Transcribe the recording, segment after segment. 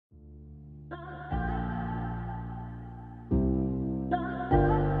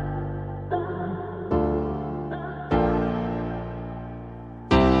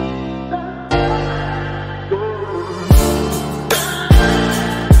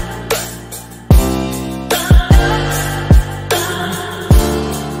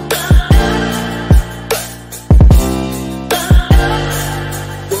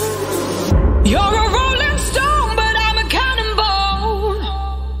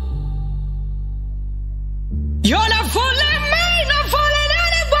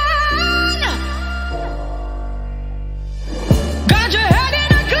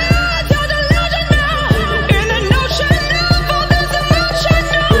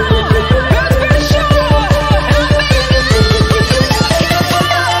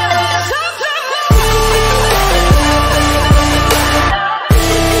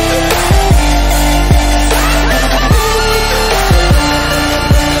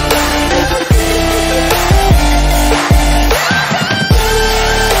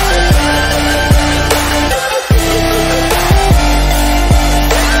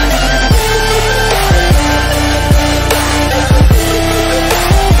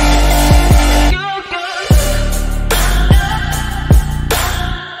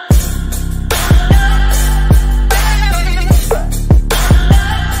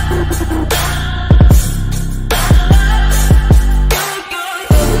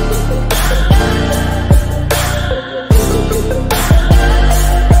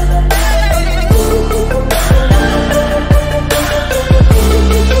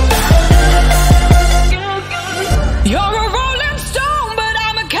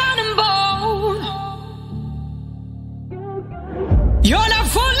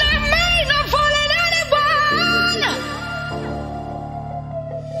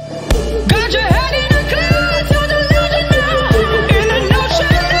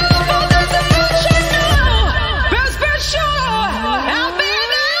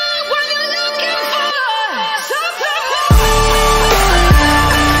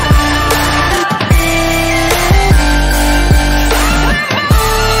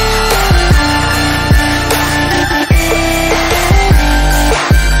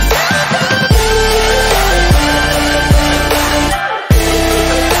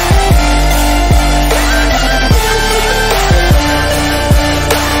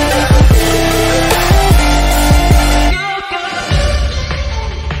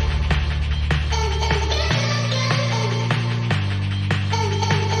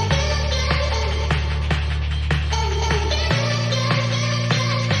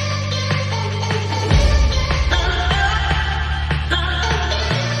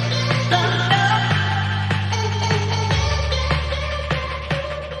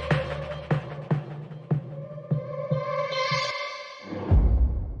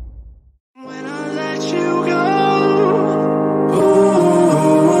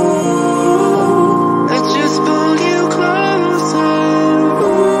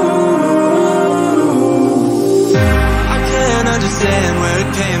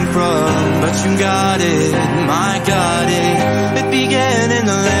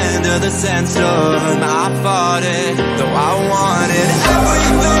sandstorm. I fought it, though I wanted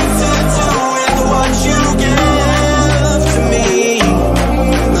everything to do with what you gave to me.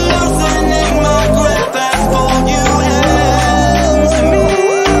 Loosening my grip as pulled you into me.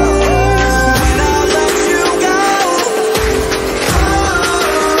 When I let you go,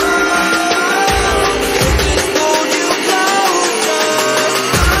 it just pulled you closer.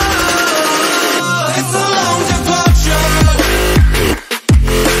 It's a long departure.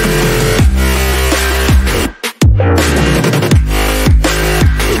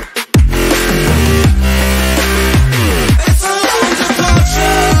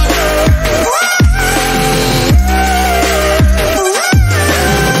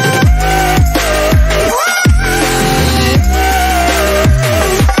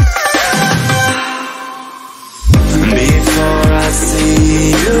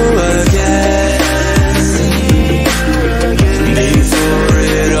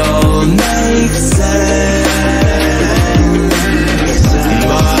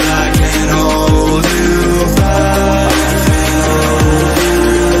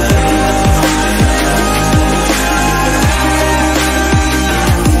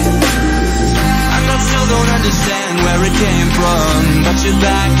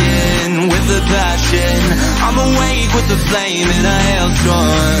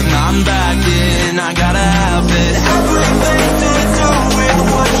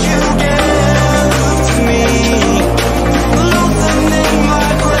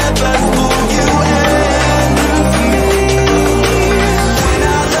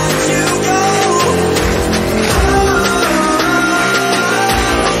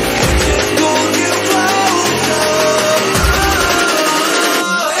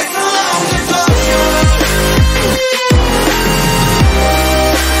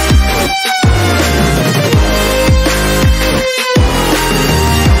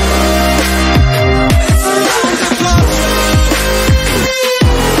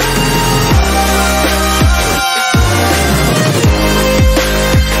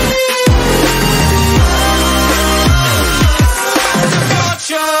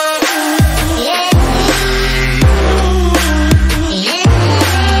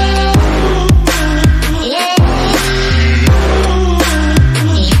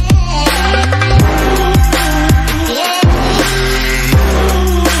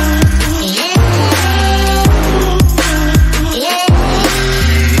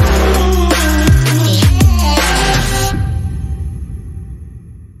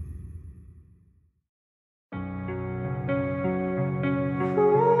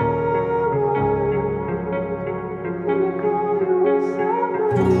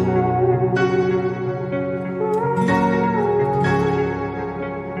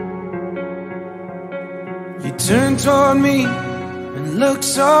 You turn toward me and look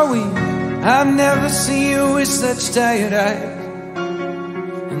so weak. I've never seen you with such tired eyes.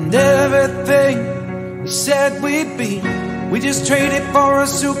 And everything we said we'd be, we just traded for a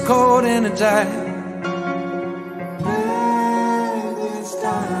suit coat and a tie.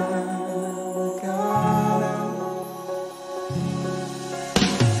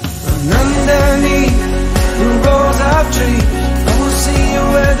 And underneath the rows of trees, I will see you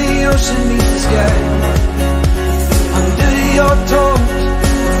where the ocean meets the sky. Under your toes,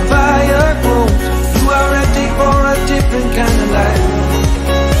 the fire grows. You are ready for a different kind of life.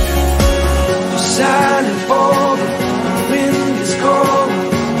 You're silent for the wind is cold.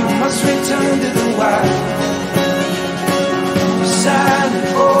 You must return to the wild. You're silent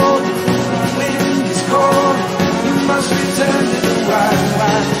for the wind is cold. You must return to the wild.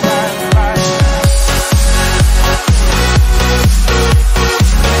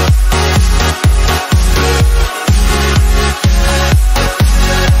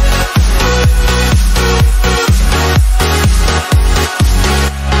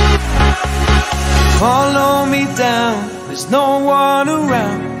 Follow me down, there's no one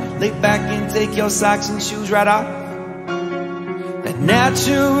around. Lay back and take your socks and shoes right off. That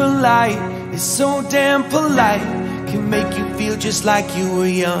natural light is so damn polite, can make you feel just like you were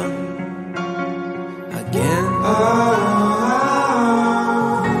young again.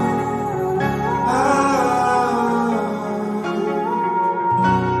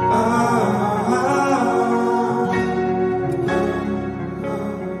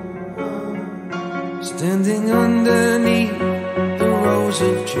 Standing underneath the rows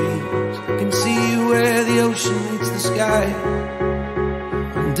of trees, I can see you where the ocean meets the sky.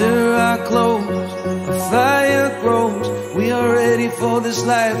 Under our clothes, a fire grows. We are ready for this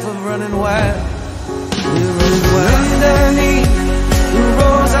life of running wild. We're running wild. Underneath the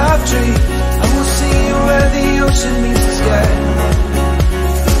rows of trees, I will see you where the ocean meets the sky.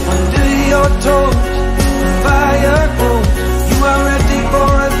 Under your toes, the fire grows. You are ready for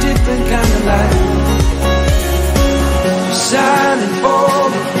a different kind of life. Silent for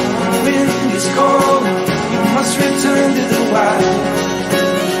the wind is cold. You must return to the wild.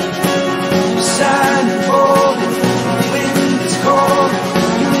 Silent for the wind is cold.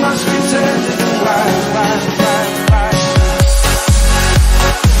 You must return to the wild.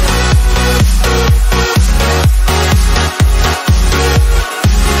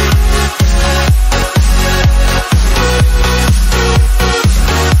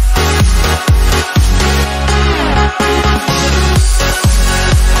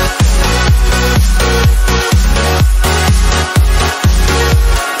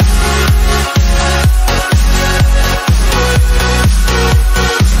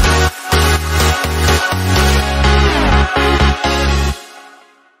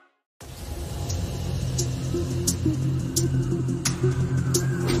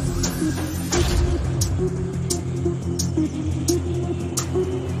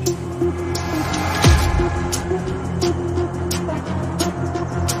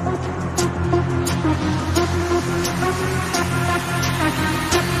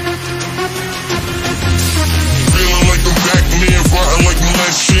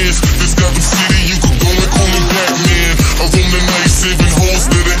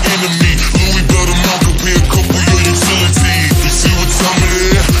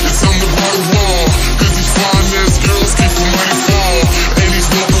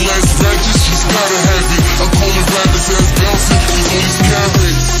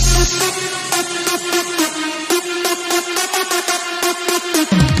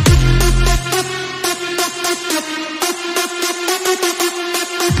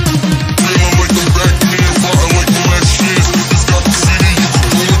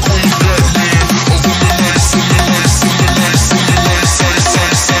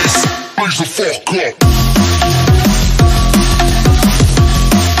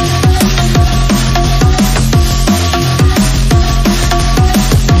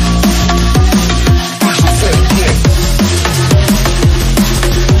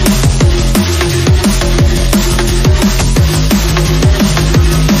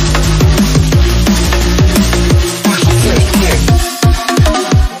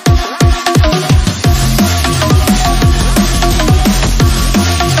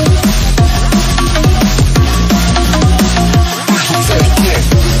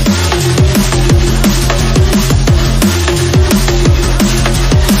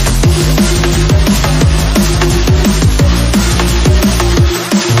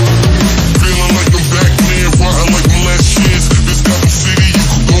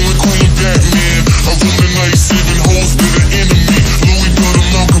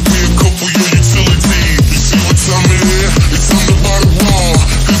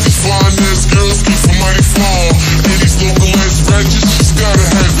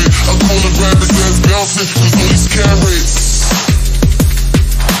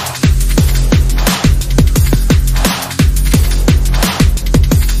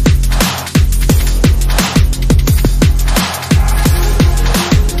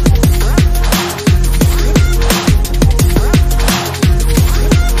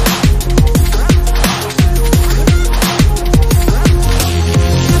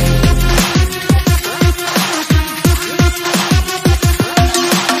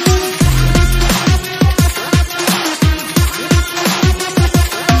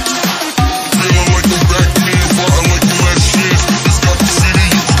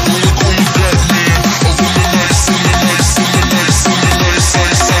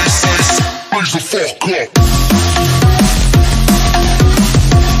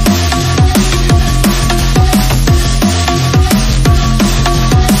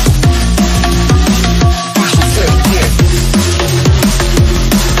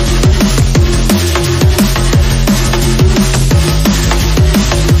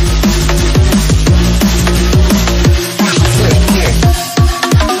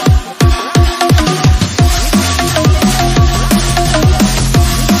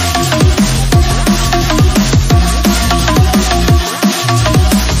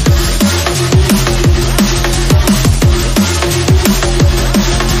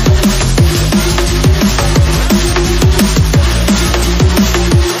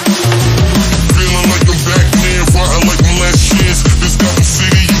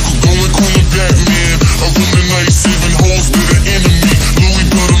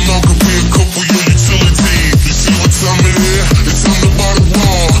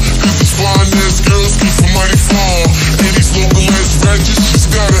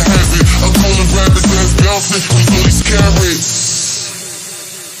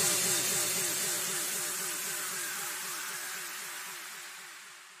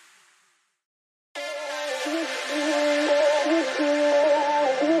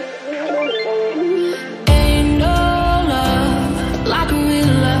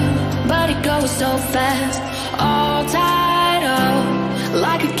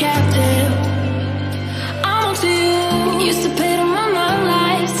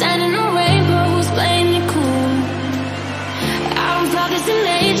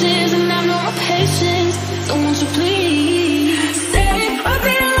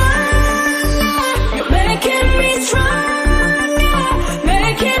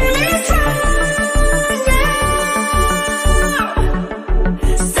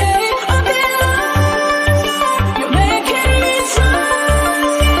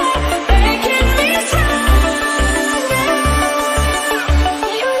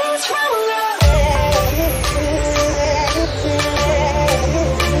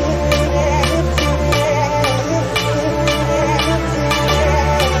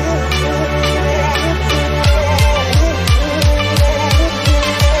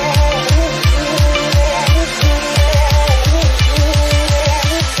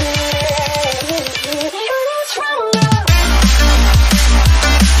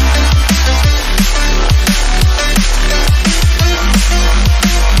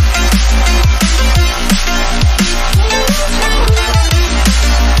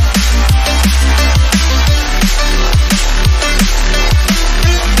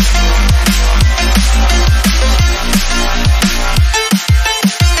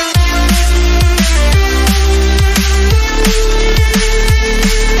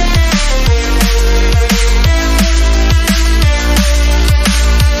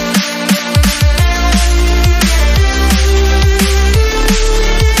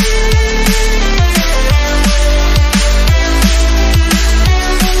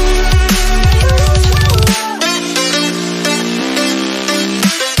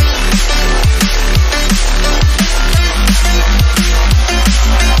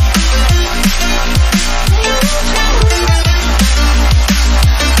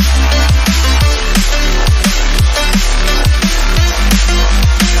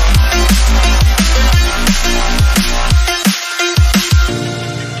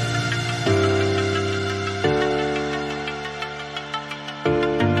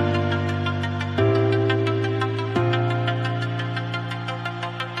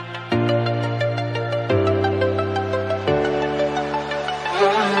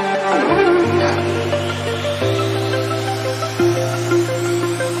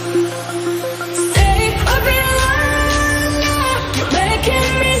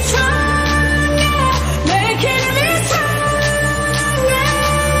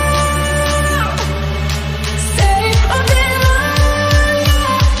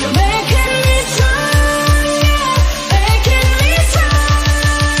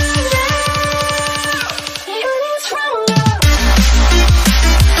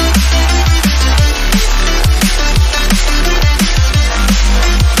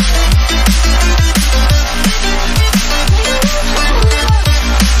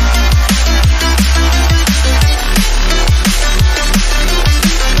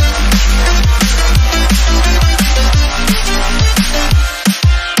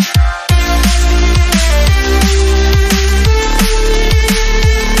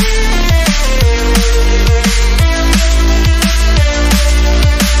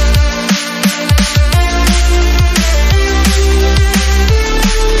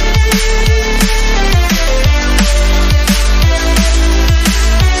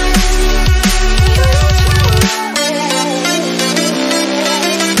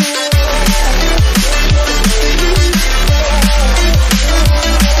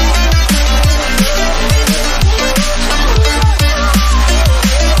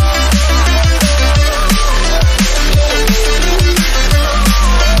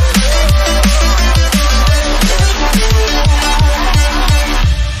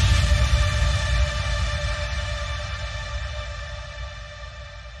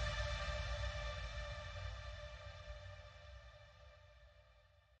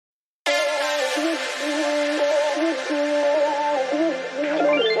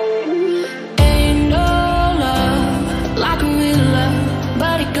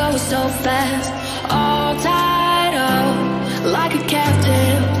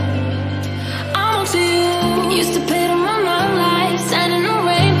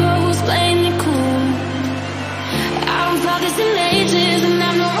 this in ages, and I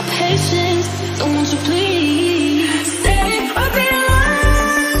have no more patience. So won't you please